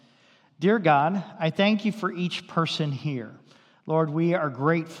Dear God, I thank you for each person here. Lord, we are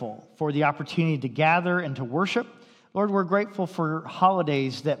grateful for the opportunity to gather and to worship. Lord, we're grateful for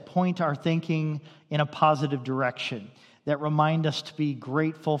holidays that point our thinking in a positive direction, that remind us to be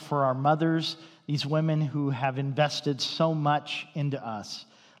grateful for our mothers, these women who have invested so much into us.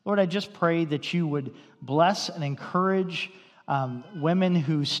 Lord, I just pray that you would bless and encourage women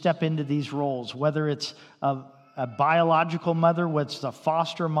who step into these roles, whether it's a biological mother, whether it's a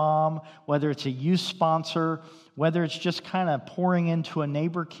foster mom, whether it's a youth sponsor, whether it's just kind of pouring into a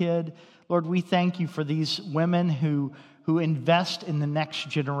neighbor kid. Lord, we thank you for these women who invest in the next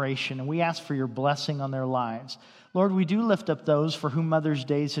generation, and we ask for your blessing on their lives. Lord, we do lift up those for whom Mother's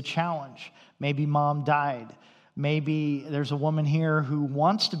Day is a challenge. Maybe mom died. Maybe there's a woman here who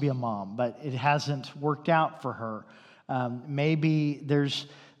wants to be a mom, but it hasn't worked out for her. Maybe there's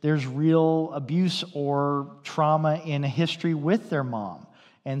real abuse or trauma in a history with their mom.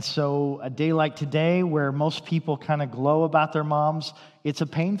 And so a day like today, where most people kind of glow about their moms, it's a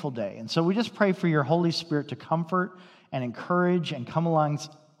painful day. And so we just pray for your Holy Spirit to comfort and encourage and come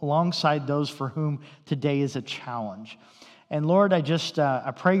alongside those for whom today is a challenge. And Lord,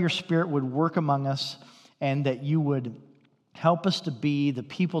 I pray your Spirit would work among us and that you would help us to be the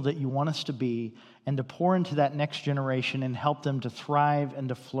people that you want us to be and to pour into that next generation and help them to thrive and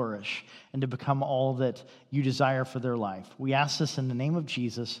to flourish and to become all that you desire for their life. We ask this in the name of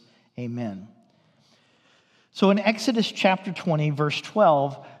Jesus. Amen. So in Exodus chapter 20, verse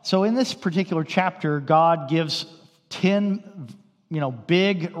 12, so in this particular chapter, God gives 10,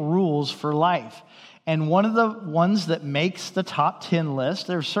 big rules for life. And one of the ones that makes the top 10 list,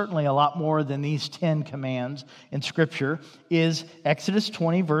 there's certainly a lot more than these 10 commands in Scripture, is Exodus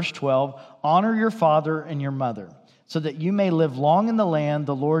 20, verse 12, honor your father and your mother, so that you may live long in the land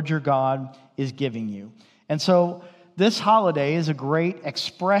the Lord your God is giving you. And so this holiday is a great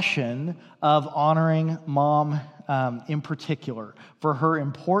expression of honoring mom in particular for her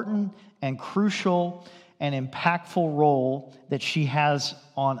important and crucial and impactful role that she has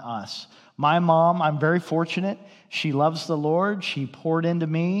on us. My mom, I'm very fortunate. She loves the Lord. She poured into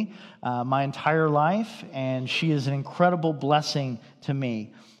me my entire life, and she is an incredible blessing to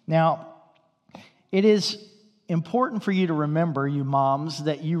me. Now, it is important for you to remember, you moms,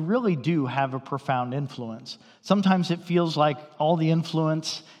 that you really do have a profound influence. Sometimes it feels like all the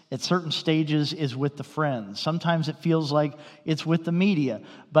influence at certain stages is with the friends. Sometimes it feels like it's with the media.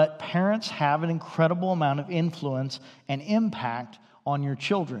 But parents have an incredible amount of influence and impact on your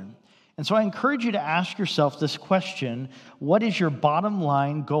children. And so I encourage you to ask yourself this question: what is your bottom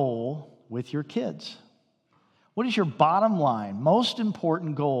line goal with your kids? What is your bottom line, most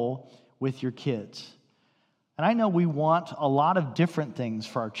important goal with your kids? And I know we want a lot of different things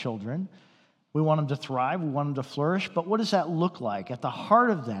for our children. We want them to thrive, we want them to flourish, but what does that look like? At the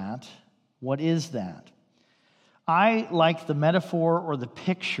heart of that, what is that? I like the metaphor or the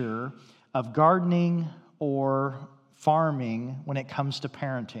picture of gardening or farming when it comes to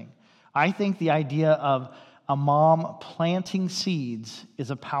parenting. I think the idea of a mom planting seeds is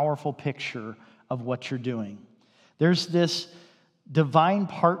a powerful picture of what you're doing. There's this divine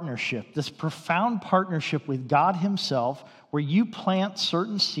partnership, this profound partnership with God Himself, where you plant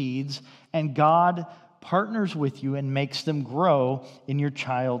certain seeds and God partners with you and makes them grow in your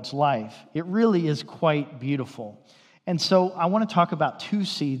child's life. It really is quite beautiful. And so I want to talk about two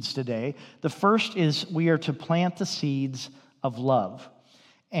seeds today. The first is we are to plant the seeds of love.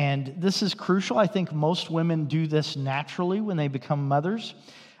 And this is crucial. I think most women do this naturally when they become mothers.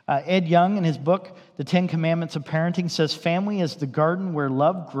 Ed Young, in his book, The 10 Commandments of Parenting, says, family is the garden where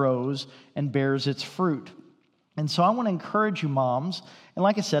love grows and bears its fruit. And so I want to encourage you, moms, and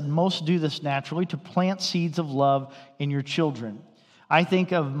like I said, most do this naturally, to plant seeds of love in your children. I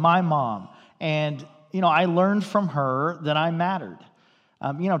think of my mom, and, I learned from her that I mattered.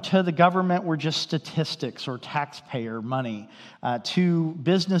 To the government, we're just statistics or taxpayer money. To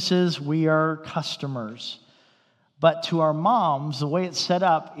businesses, we are customers. But to our moms, the way it's set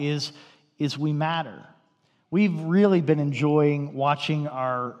up is we matter. We've really been enjoying watching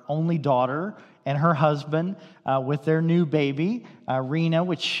our only daughter and her husband with their new baby, Rena,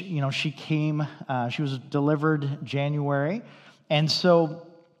 which, she was delivered January. And so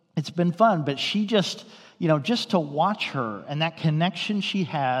it's been fun, but she just to watch her and that connection she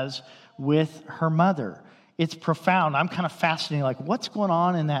has with her mother, it's profound. I'm kind of fascinated, like, what's going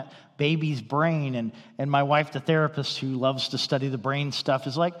on in that baby's brain? And my wife, the therapist who loves to study the brain stuff,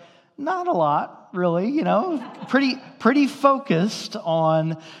 is like, not a lot, really, pretty focused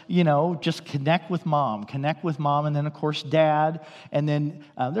on, just connect with mom, and then, of course, dad, and then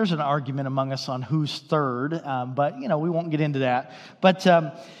there's an argument among us on who's third, but, we won't get into that. But,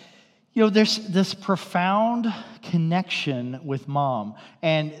 There's this profound connection with mom.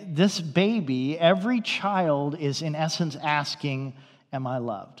 And this baby, every child is in essence asking, am I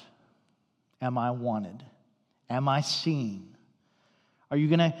loved? Am I wanted? Am I seen? Are you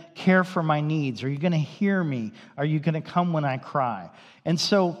going to care for my needs? Are you going to hear me? Are you going to come when I cry? And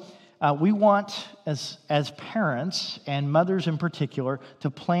so we want, as parents and mothers in particular, to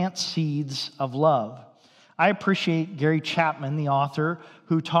plant seeds of love. I appreciate Gary Chapman, the author,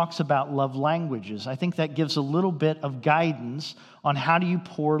 who talks about love languages. I think that gives a little bit of guidance on how do you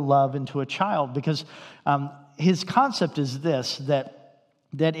pour love into a child, because his concept is this,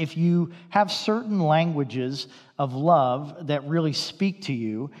 that if you have certain languages of love that really speak to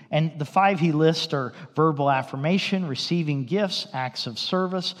you, and the 5 he lists are verbal affirmation, receiving gifts, acts of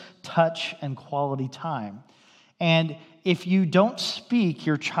service, touch, and quality time. And if you don't speak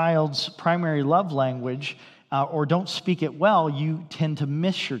your child's primary love language or don't speak it well, you tend to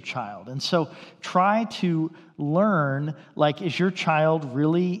miss your child. And so try to learn, is your child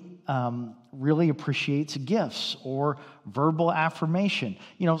really appreciates gifts or verbal affirmation?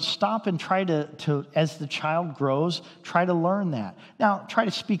 Stop and try to, as the child grows, try to learn that. Now, try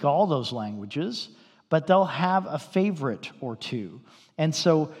to speak all those languages, but they'll have a favorite or two. And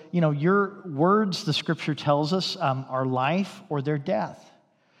so, your words, the scripture tells us, are life or their death.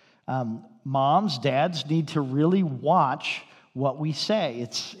 Moms, dads need to really watch what we say.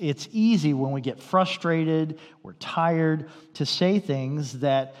 It's easy when we get frustrated, we're tired, to say things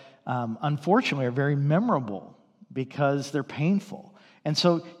that unfortunately are very memorable because they're painful. And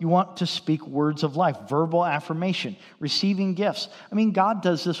so you want to speak words of life, verbal affirmation, receiving gifts. God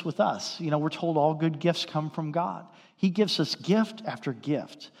does this with us. We're told all good gifts come from God. He gives us gift after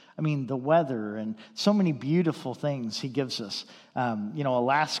gift. The weather and so many beautiful things he gives us.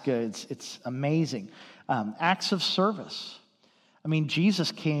 Alaska, it's amazing. Acts of service.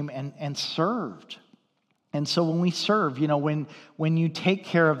 Jesus came and served. And so when we serve, when you take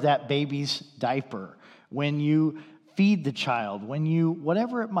care of that baby's diaper, when you feed the child,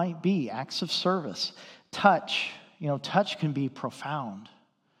 whatever it might be, acts of service. Touch, touch can be profound.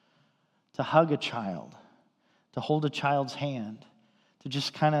 To hug a child, to hold a child's hand, to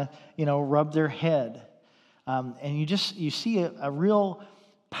just kind of, rub their head. And you see a real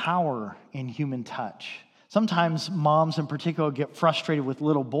power in human touch. Sometimes moms in particular get frustrated with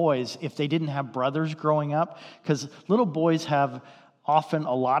little boys if they didn't have brothers growing up, because little boys have often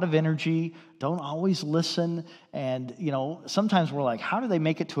a lot of energy, don't always listen, and sometimes we're like, how do they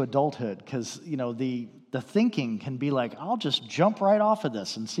make it to adulthood? Because the thinking can be like, I'll just jump right off of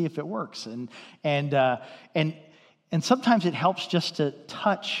this and see if it works, and sometimes it helps just to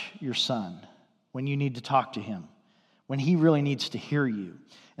touch your son when you need to talk to him, when he really needs to hear you.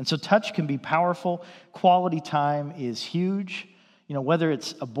 And so touch can be powerful. Quality time is huge. Whether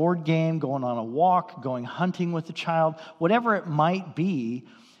it's a board game, going on a walk, going hunting with a child, whatever it might be.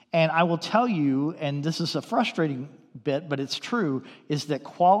 And I will tell you, and this is a frustrating bit, but it's true, is that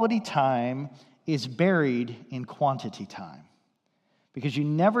quality time is buried in quantity time. Because you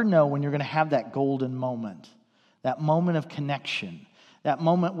never know when you're going to have that golden moment, that moment of connection, that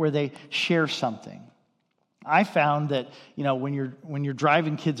moment where they share something. I found that, when you're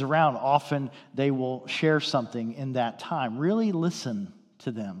driving kids around, often they will share something in that time. Really listen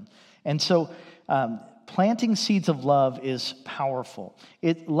to them. And so planting seeds of love is powerful.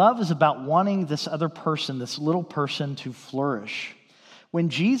 Love is about wanting this other person, this little person, to flourish. When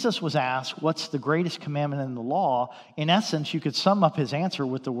Jesus was asked, what's the greatest commandment in the law, in essence, you could sum up his answer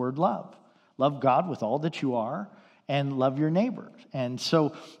with the word love. Love God with all that you are, and love your neighbor. And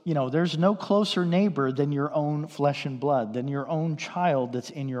so, there's no closer neighbor than your own flesh and blood, than your own child that's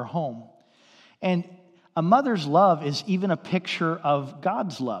in your home. And a mother's love is even a picture of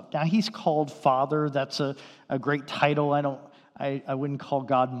God's love. Now, he's called Father. That's a great title. I wouldn't call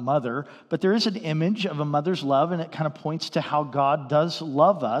God Mother, but there is an image of a mother's love, and it kind of points to how God does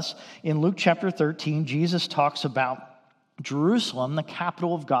love us. In Luke chapter 13, Jesus talks about Jerusalem, the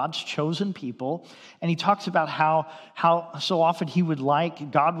capital of God's chosen people, and he talks about how so often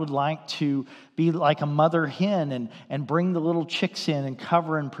God would like to be like a mother hen and bring the little chicks in and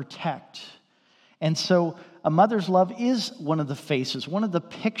cover and protect. And so a mother's love is one of the faces, one of the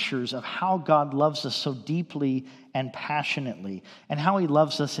pictures of how God loves us so deeply and passionately, and how he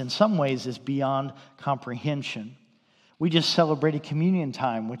loves us in some ways is beyond comprehension. We just celebrated communion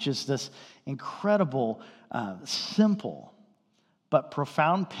time, which is this incredible, simple, but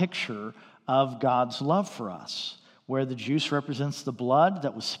profound picture of God's love for us, where the juice represents the blood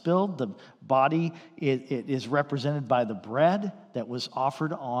that was spilled, the body it is represented by the bread that was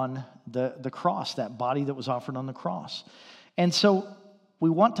offered on the cross, that body that was offered on the cross. And so we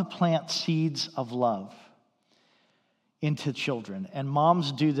want to plant seeds of love into children, and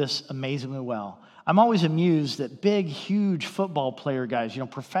moms do this amazingly well. I'm always amused that big, huge football player guys,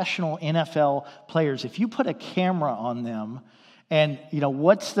 professional NFL players, if you put a camera on them and,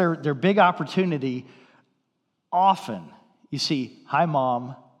 what's their big opportunity, often you see, hi,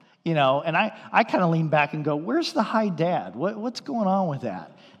 Mom, and I kind of lean back and go, where's the hi, Dad? What's going on with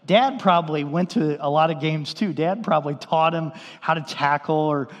that? Dad probably went to a lot of games too. Dad probably taught him how to tackle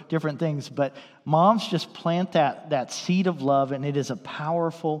or different things. But moms just plant that seed of love, and it is a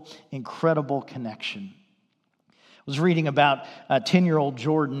powerful, incredible connection. I was reading about 10-year-old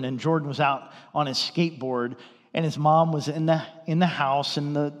Jordan, and Jordan was out on his skateboard, and his mom was in the house,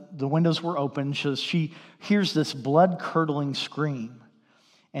 and the windows were open. So she hears this blood-curdling scream.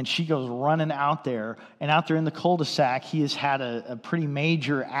 And she goes running out there. And out there in the cul-de-sac, he has had a pretty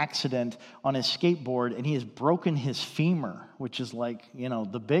major accident on his skateboard. And he has broken his femur, which is like,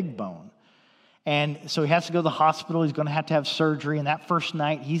 the big bone. And so he has to go to the hospital. He's going to have surgery. And that first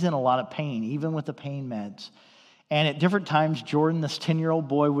night, he's in a lot of pain, even with the pain meds. And at different times, Jordan, this 10-year-old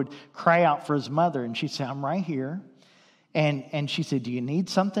boy, would cry out for his mother. And she'd say, I'm right here. And she said, do you need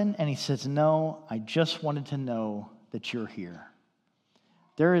something? And he says, no, I just wanted to know that you're here.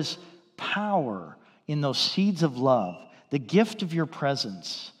 There is power in those seeds of love, the gift of your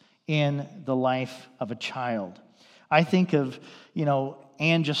presence in the life of a child. I think of,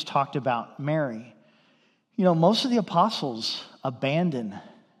 Anne just talked about Mary. Most of the apostles abandon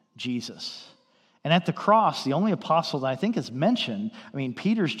Jesus. And at the cross, the only apostle that I think is mentioned,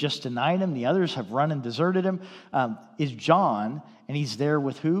 Peter's just denied him, the others have run and deserted him, is John, and he's there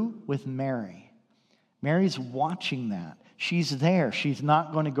with who? With Mary. Mary's watching that. She's there. She's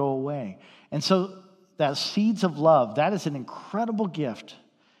not going to go away. And so that seeds of love, that is an incredible gift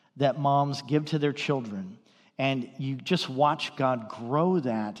that moms give to their children. And you just watch God grow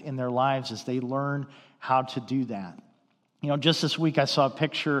that in their lives as they learn how to do that. Just this week I saw a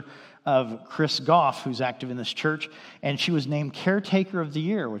picture of Chris Goff, who's active in this church, and she was named Caretaker of the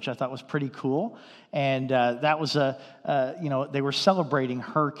Year, which I thought was pretty cool. And that was they were celebrating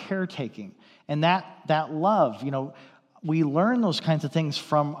her caretaking. And that love, we learn those kinds of things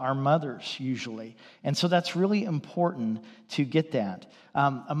from our mothers usually. And so that's really important to get that.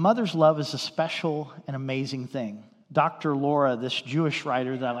 A mother's love is a special and amazing thing. Dr. Laura, this Jewish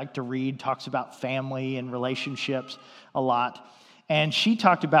writer that I like to read, talks about family and relationships a lot. And she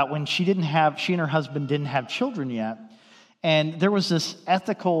talked about when she and her husband didn't have children yet. And there was this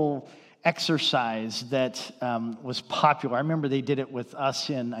ethical exercise that was popular. I remember they did it with us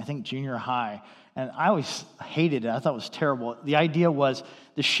in, I think, junior high. And I always hated it. I thought it was terrible. The idea was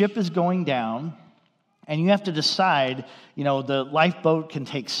the ship is going down, and you have to decide, the lifeboat can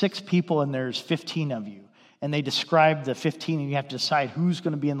take 6 people, and there's 15 of you. And they describe the 15, and you have to decide who's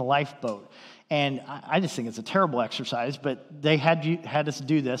going to be in the lifeboat. And I just think it's a terrible exercise, but they had us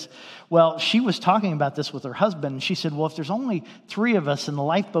do this. Well, she was talking about this with her husband, and she said, well, if there's only 3 of us and the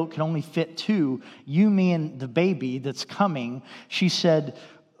lifeboat can only fit 2, you, me, and the baby that's coming, she said,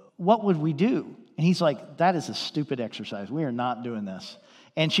 what would we do? And he's like, that is a stupid exercise. We are not doing this.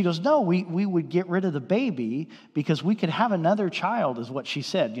 And she goes, no, we would get rid of the baby because we could have another child, is what she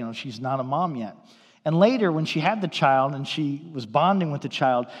said. She's not a mom yet. And later, when she had the child and she was bonding with the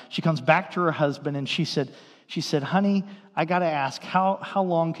child, she comes back to her husband and she said, honey, I got to ask, how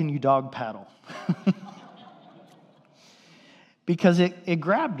long can you dog paddle? Because it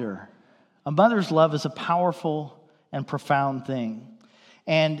grabbed her. A mother's love is a powerful and profound thing.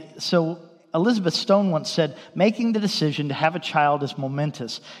 And so Elizabeth Stone once said, making the decision to have a child is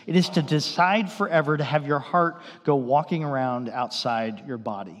momentous. It is to decide forever to have your heart go walking around outside your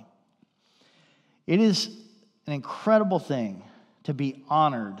body. It is an incredible thing to be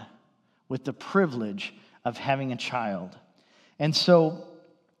honored with the privilege of having a child. And so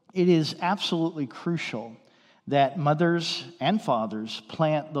it is absolutely crucial that mothers and fathers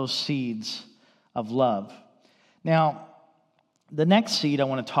plant those seeds of love. Now, the next seed I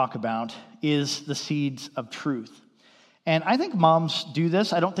want to talk about is the seeds of truth. And I think moms do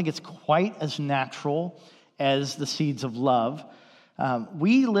this. I don't think it's quite as natural as the seeds of love.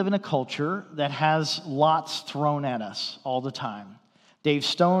 We live in a culture that has lots thrown at us all the time. Dave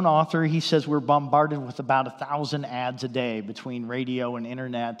Stone, author, he says we're bombarded with about 1,000 ads a day between radio and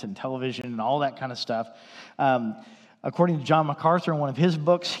internet and television and all that kind of stuff. According to John MacArthur in one of his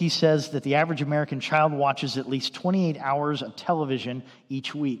books, he says that the average American child watches at least 28 hours of television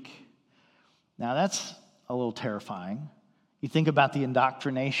each week. Now, that's a little terrifying. You think about the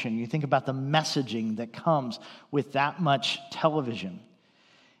indoctrination. You think about the messaging that comes with that much television.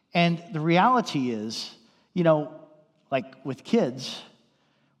 And the reality is, like with kids,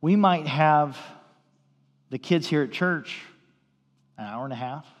 We might have the kids here at church an hour and a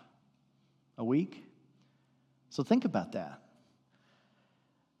half a week. So think about that.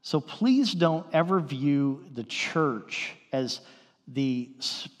 So please don't ever view the church as the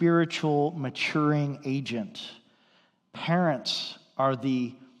spiritual maturing agent. Parents are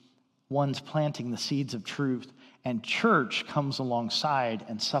the ones planting the seeds of truth, and church comes alongside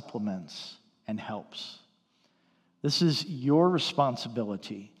and supplements and helps. This is your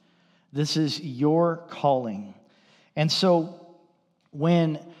responsibility. This is your calling. And so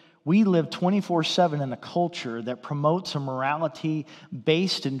when we live 24/7 in a culture that promotes a morality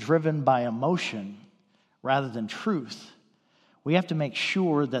based and driven by emotion rather than truth, we have to make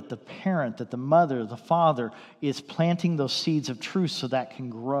sure that the parent, that the mother, the father is planting those seeds of truth so that can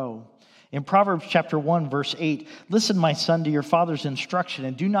grow. In Proverbs chapter 1, verse 8, listen, my son, to your father's instruction,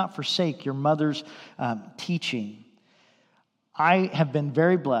 and do not forsake your mother's teaching. I have been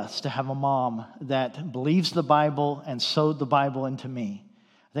very blessed to have a mom that believes the Bible and sowed the Bible into me.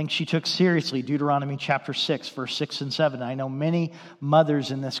 I think she took seriously Deuteronomy chapter 6, verse 6 and 7. I know many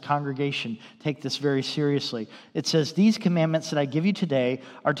mothers in this congregation take this very seriously. It says, these commandments that I give you today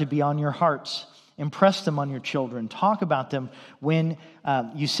are to be on your hearts. Impress them on your children. Talk about them when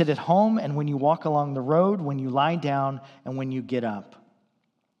you sit at home and when you walk along the road, when you lie down and when you get up.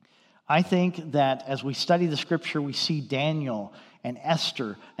 I think that as we study the scripture, we see Daniel and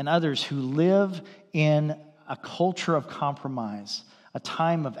Esther and others who live in a culture of compromise, a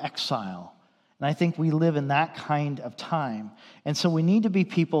time of exile. And I think we live in that kind of time. And so we need to be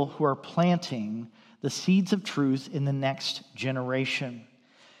people who are planting the seeds of truth in the next generation.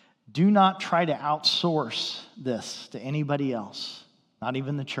 Do not try to outsource this to anybody else, not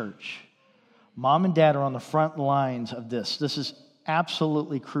even the church. Mom and dad are on the front lines of this. This is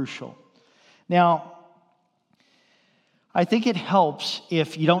absolutely crucial. Now, I think it helps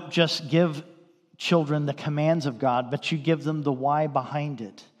if you don't just give children the commands of God, but you give them the why behind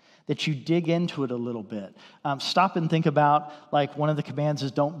it, that you dig into it a little bit. Stop and think about, like, one of the commands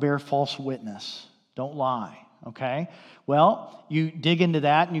is don't bear false witness. Don't lie, okay? Well, you dig into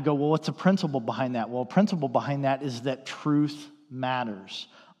that and you go, well, what's the principle behind that? Well, a principle behind that is that truth matters.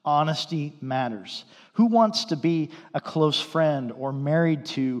 Honesty matters. Who wants to be a close friend or married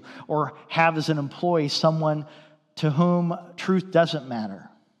to or have as an employee someone to whom truth doesn't matter?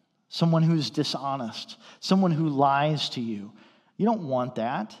 Someone who's dishonest, someone who lies to you. You don't want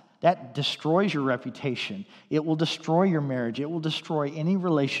that. That destroys your reputation. It will destroy your marriage. It will destroy any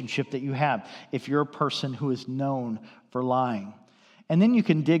relationship that you have if you're a person who is known for lying. And then you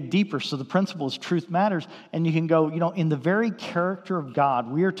can dig deeper. So the principle is truth matters. And you can go, in the very character of God,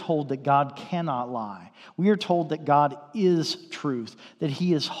 we are told that God cannot lie. We are told that God is truth, that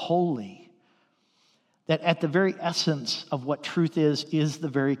He is holy. That at the very essence of what truth is the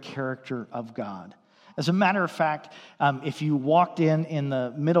very character of God. As a matter of fact, if you walked in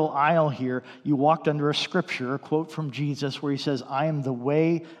the middle aisle here, you walked under a scripture, a quote from Jesus, where He says, I am the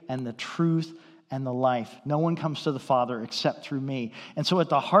way and the truth and the life. No one comes to the Father except through me. And so at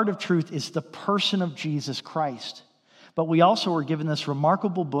the heart of truth is the person of Jesus Christ. But we also are given this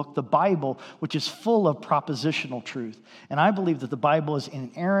remarkable book, the Bible, which is full of propositional truth. And I believe that the Bible is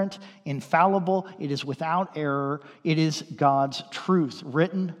inerrant, infallible, it is without error, it is God's truth,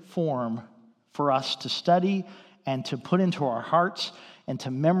 written form for us to study and to put into our hearts and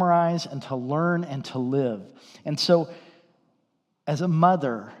to memorize and to learn and to live. And so, as a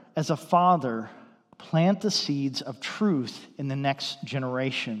mother, as a father, plant the seeds of truth in the next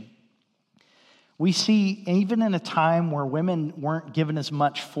generation. We see, even in a time where women weren't given as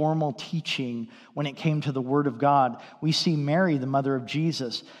much formal teaching when it came to the Word of God, we see Mary, the mother of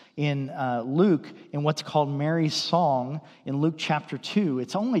Jesus, in Luke, in what's called Mary's Song, in Luke chapter 2.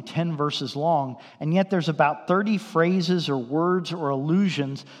 It's only 10 verses long, and yet there's about 30 phrases or words or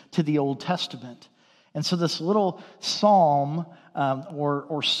allusions to the Old Testament. And so this little psalm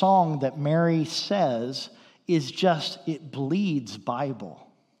or song that Mary says is just, it bleeds Bible.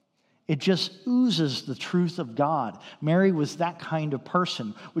 It just oozes the truth of God. Mary was that kind of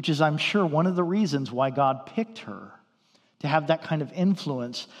person, which is, I'm sure, one of the reasons why God picked her to have that kind of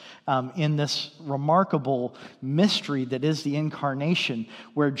influence in this remarkable mystery that is the incarnation,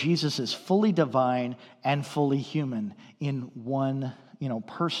 where Jesus is fully divine and fully human in one,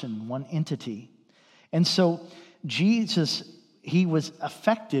 person, one entity. And so Jesus, He was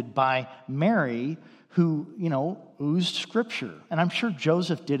affected by Mary, who, oozed Scripture. And I'm sure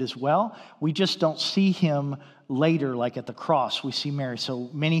Joseph did as well. We just don't see him later, like at the cross. We see Mary. So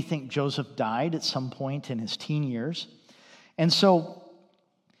many think Joseph died at some point in his teen years. And so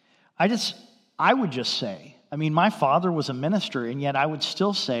I would just say I mean, my father was a minister, and yet I would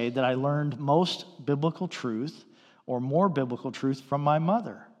still say that I learned most biblical truth or more biblical truth from my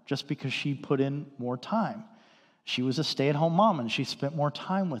mother, just because she put in more time. She was a stay-at-home mom, and she spent more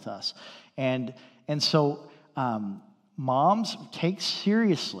time with us. And so moms, take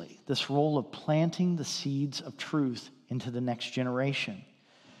seriously this role of planting the seeds of truth into the next generation.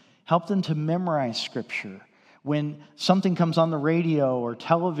 Help them to memorize Scripture. When something comes on the radio or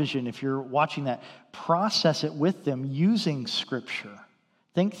television, if you're watching that, process it with them using Scripture.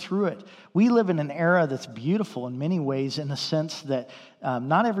 Think through it. We live in an era that's beautiful in many ways, in the sense that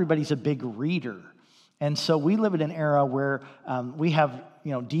not everybody's a big reader. And so we live in an era where we have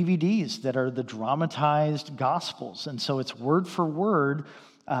DVDs that are the dramatized Gospels. And so it's word for word,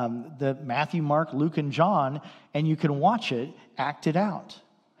 the Matthew, Mark, Luke, and John, and you can watch it, act it out.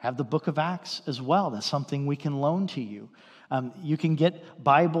 Have the book of Acts as well. That's something we can loan to you. You can get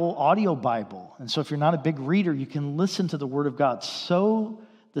Bible, audio Bible. And so if you're not a big reader, you can listen to the Word of God. Sow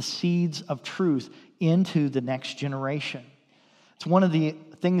the seeds of truth into the next generation. It's one of the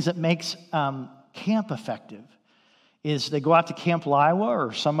things that makes camp effective, is they go out to Camp Laiwa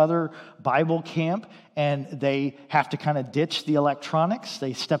or some other Bible camp, and they have to kind of ditch the electronics.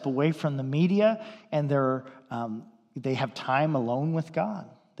 They step away from the media, and they have time alone with God.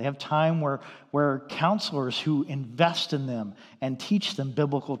 They have time where counselors who invest in them and teach them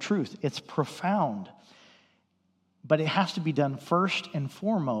biblical truth. It's profound. But it has to be done first and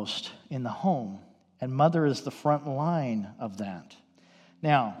foremost in the home. And mother is the front line of that.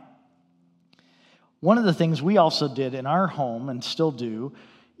 Now, one of the things we also did in our home, and still do,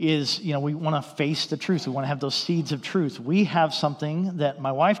 is, we want to face the truth. We want to have those seeds of truth. We have something that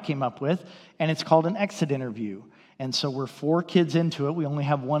my wife came up with, and it's called an exit interview. And so we're 4 kids into it. We only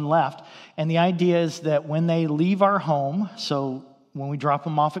have 1 left. And the idea is that when they leave our home, so when we drop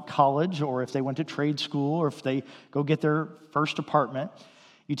them off at college, or if they went to trade school, or if they go get their first apartment,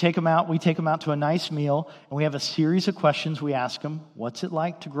 we take them out to a nice meal, and we have a series of questions we ask them. What's it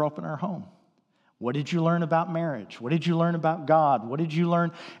like to grow up in our home? What did you learn about marriage? What did you learn about God? What did you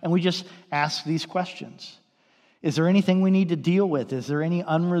learn? And we just ask these questions. Is there anything we need to deal with? Is there any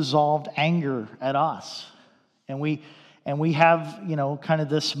unresolved anger at us? And we have, kind of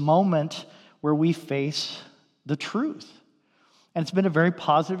this moment where we face the truth. And it's been a very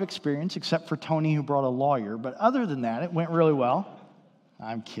positive experience, except for Tony, who brought a lawyer. But other than that, it went really well.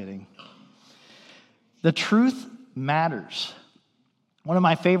 I'm kidding. The truth matters. One of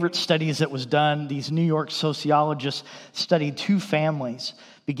my favorite studies that was done, these New York sociologists studied 2 families.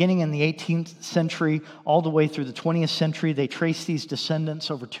 Beginning in the 18th century, all the way through the 20th century, they traced these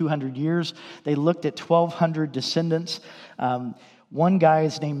descendants over 200 years. They looked at 1,200 descendants. One guy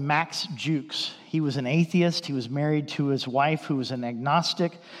is named Max Jukes. He was an atheist. He was married to his wife, who was an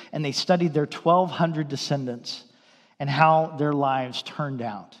agnostic. And they studied their 1,200 descendants and how their lives turned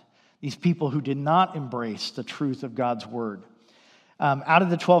out. These people who did not embrace the truth of God's word. Out of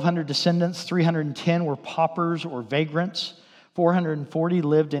the 1,200 descendants, 310 were paupers or vagrants. 440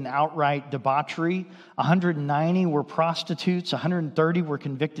 lived in outright debauchery. 190 were prostitutes. 130 were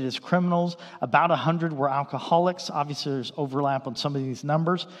convicted as criminals. About 100 were alcoholics. Obviously, there's overlap on some of these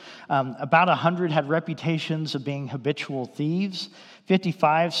numbers. About 100 had reputations of being habitual thieves.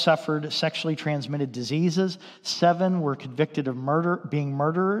 55 suffered sexually transmitted diseases. 7 were convicted of being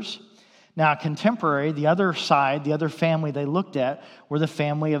murderers. Now, contemporary, the other side, the other family they looked at were the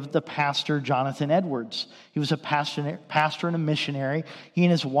family of the pastor Jonathan Edwards. He was a pastor and a missionary. He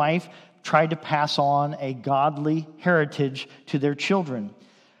and his wife tried to pass on a godly heritage to their children.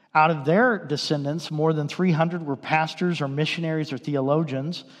 Out of their descendants, more than 300 were pastors or missionaries or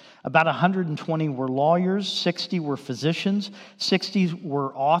theologians. About 120 were lawyers, 60 were physicians, 60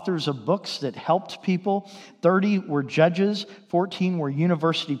 were authors of books that helped people, 30 were judges, 14 were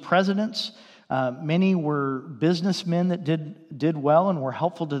university presidents, many were businessmen that did well and were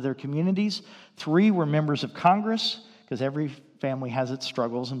helpful to their communities, 3 were members of Congress, because every family has its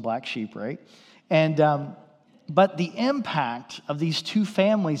struggles and black sheep, right? But the impact of these 2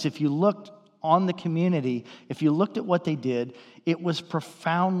 families, if you looked on the community, if you looked at what they did, it was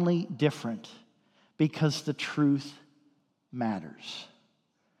profoundly different, because the truth matters.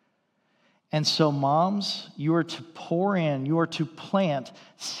 And so, moms, you are to pour in, you are to plant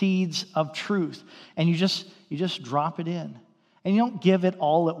seeds of truth, and you just drop it in, and you don't give it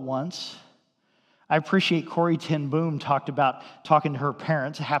all at once. I appreciate Corrie ten Boom talked about talking to her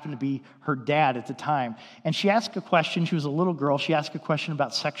parents. It happened to be her dad at the time. And she asked a question. She was a little girl. She asked a question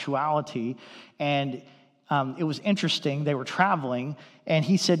about sexuality. And it was interesting. They were traveling. And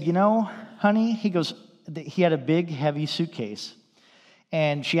he said, honey, he goes, he had a big, heavy suitcase.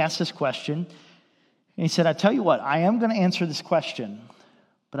 And she asked this question. And he said, I tell you what, I am going to answer this question,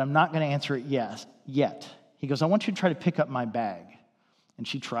 but I'm not going to answer it yet. He goes, I want you to try to pick up my bag. And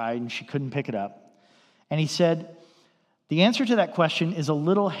she tried, and she couldn't pick it up. And he said, the answer to that question is a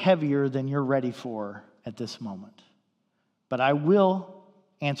little heavier than you're ready for at this moment. But I will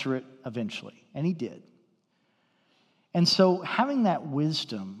answer it eventually. And he did. And so having that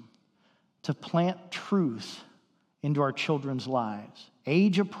wisdom to plant truth into our children's lives,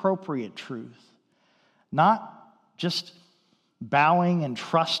 age-appropriate truth, not just bowing and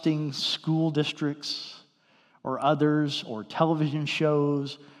trusting school districts or others or television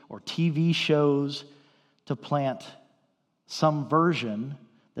shows or TV shows to plant some version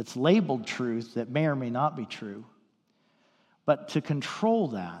that's labeled truth that may or may not be true, but to control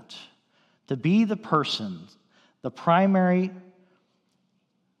that, to be the person, the primary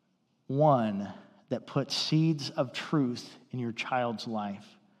one that puts seeds of truth in your child's life.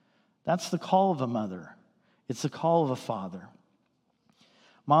 That's the call of a mother. It's the call of a father.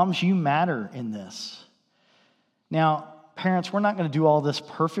 Moms, you matter in this. Now, parents, we're not going to do all this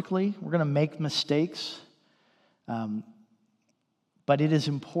perfectly. We're going to make mistakes. But it is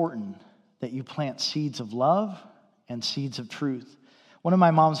important that you plant seeds of love and seeds of truth. One of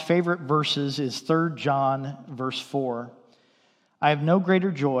my mom's favorite verses is 3 John, verse 4. I have no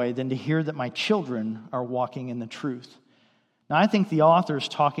greater joy than to hear that my children are walking in the truth. Now, I think the author is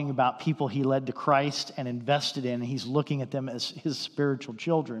talking about people he led to Christ and invested in, and he's looking at them as his spiritual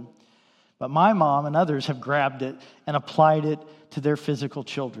children. But my mom and others have grabbed it and applied it to their physical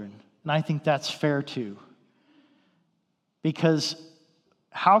children. And I think that's fair too. Because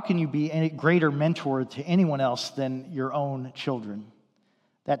how can you be a greater mentor to anyone else than your own children?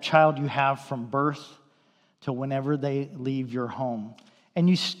 That child you have from birth to whenever they leave your home. And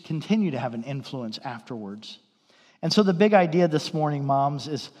you continue to have an influence afterwards. And so the big idea this morning, moms,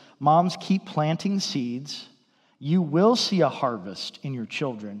 is moms keep planting seeds. You will see a harvest in your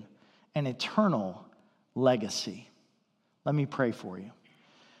children, an eternal legacy. Let me pray for you.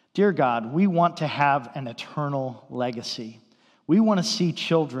 Dear God, we want to have an eternal legacy. We want to see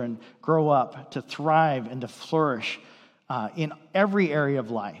children grow up to thrive and to flourish in every area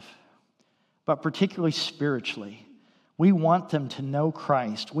of life, but particularly spiritually. We want them to know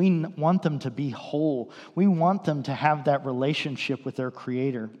Christ. We want them to be whole. We want them to have that relationship with their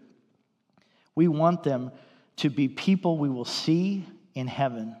Creator. We want them to be people we will see in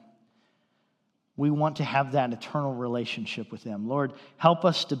heaven. We want to have that eternal relationship with them. Lord, help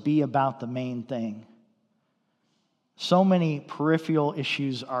us to be about the main thing. So many peripheral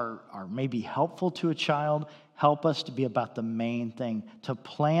issues are maybe helpful to a child. Help us to be about the main thing, to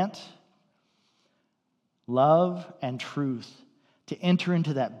plant love and truth, to enter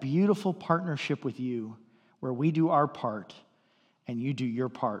into that beautiful partnership with you where we do our part and you do your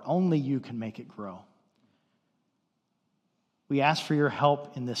part. Only you can make it grow. We ask for your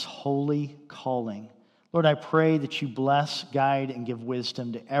help in this holy calling. Lord, I pray that you bless, guide, and give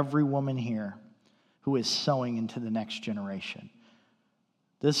wisdom to every woman here who is sowing into the next generation.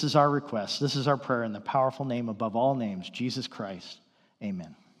 This is our request. This is our prayer in the powerful name above all names, Jesus Christ.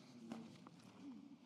 Amen.